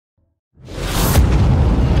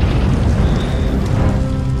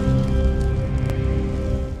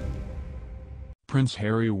Prince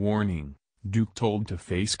Harry warning, Duke told to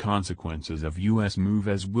face consequences of U.S. move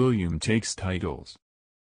as William takes titles.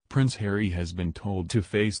 Prince Harry has been told to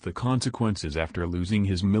face the consequences after losing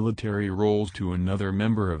his military roles to another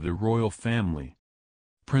member of the royal family.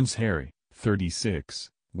 Prince Harry, 36,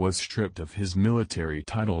 was stripped of his military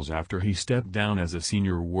titles after he stepped down as a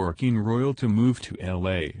senior working royal to move to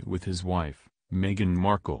L.A. with his wife, Meghan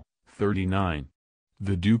Markle, 39.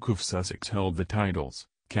 The Duke of Sussex held the titles,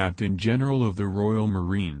 Captain General of the Royal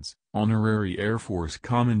Marines, Honorary Air Force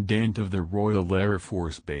Commandant of the Royal Air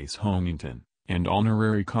Force Base Honington, and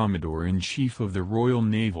Honorary Commodore-in-Chief of the Royal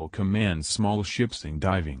Naval Command Small Ships and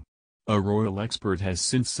Diving. A royal expert has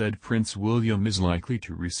since said Prince William is likely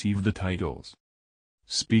to receive the titles.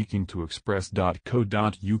 Speaking to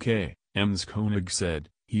Express.co.uk, Ms. Koenig said,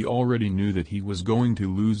 he already knew that he was going to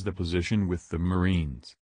lose the position with the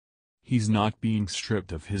Marines. He's not being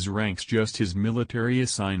stripped of his ranks, just his military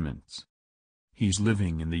assignments. He's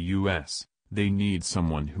living in the U.S., they need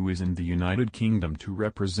someone who is in the United Kingdom to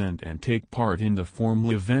represent and take part in the formal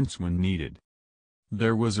events when needed.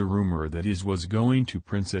 There was a rumor that his was going to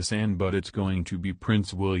Princess Anne, but it's going to be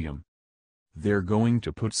Prince William. They're going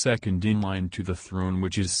to put second in line to the throne,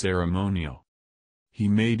 which is ceremonial. He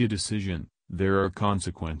made a decision, there are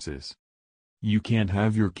consequences. You can't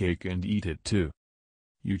have your cake and eat it too.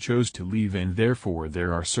 You chose to leave, and therefore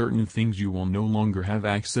there are certain things you will no longer have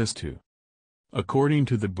access to. According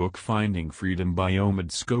to the book Finding Freedom by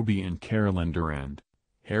Omid Scobie and Carolyn Durand,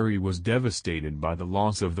 Harry was devastated by the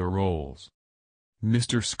loss of the roles.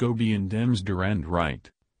 Mr. Scobie and Ms. Durand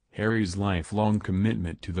write, Harry's lifelong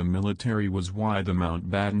commitment to the military was why the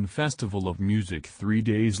Mountbatten Festival of Music 3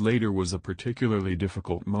 days later was a particularly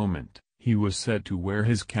difficult moment. He was set to wear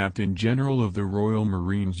his Captain General of the Royal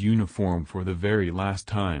Marines uniform for the very last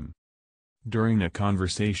time. During a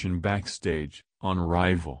conversation backstage, on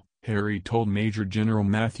arrival, Harry told Major General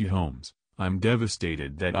Matthew Holmes, I'm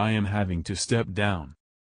devastated that I am having to step down.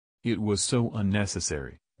 It was so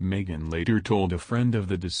unnecessary. Meghan later told a friend of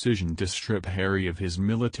the decision to strip Harry of his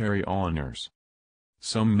military honors.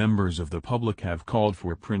 Some members of the public have called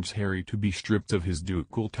for Prince Harry to be stripped of his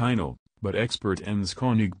ducal title, but expert Ms.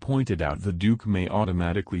 Koenig pointed out the Duke may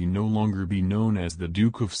automatically no longer be known as the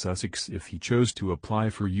Duke of Sussex if he chose to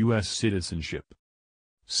apply for U.S. citizenship.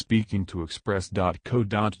 Speaking to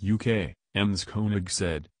Express.co.uk, Ms. Koenig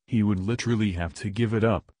said, he would literally have to give it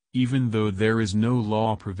up, even though there is no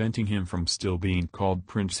law preventing him from still being called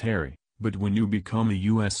Prince Harry, but when you become a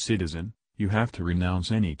U.S. citizen, you have to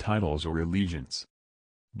renounce any titles or allegiance.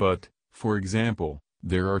 But, for example,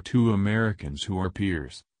 there are 2 Americans who are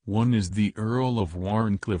peers. One is the Earl of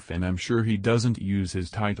Warncliffe, and I'm sure he doesn't use his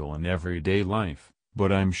title in everyday life,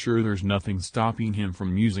 but I'm sure there's nothing stopping him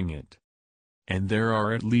from using it. And there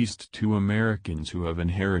are at least 2 Americans who have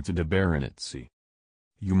inherited a baronetcy.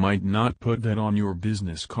 You might not put that on your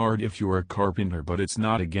business card if you're a carpenter, but it's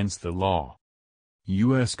not against the law.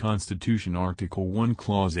 U.S. Constitution Article 1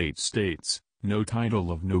 Clause 8 states, no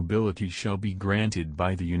title of nobility shall be granted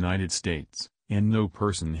by the United States, and no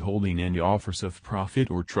person holding any office of profit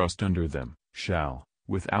or trust under them, shall,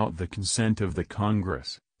 without the consent of the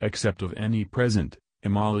Congress, accept of any present,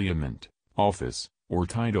 emolument, office, or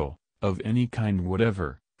title, of any kind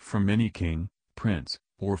whatever, from any king, prince,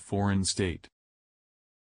 or foreign state,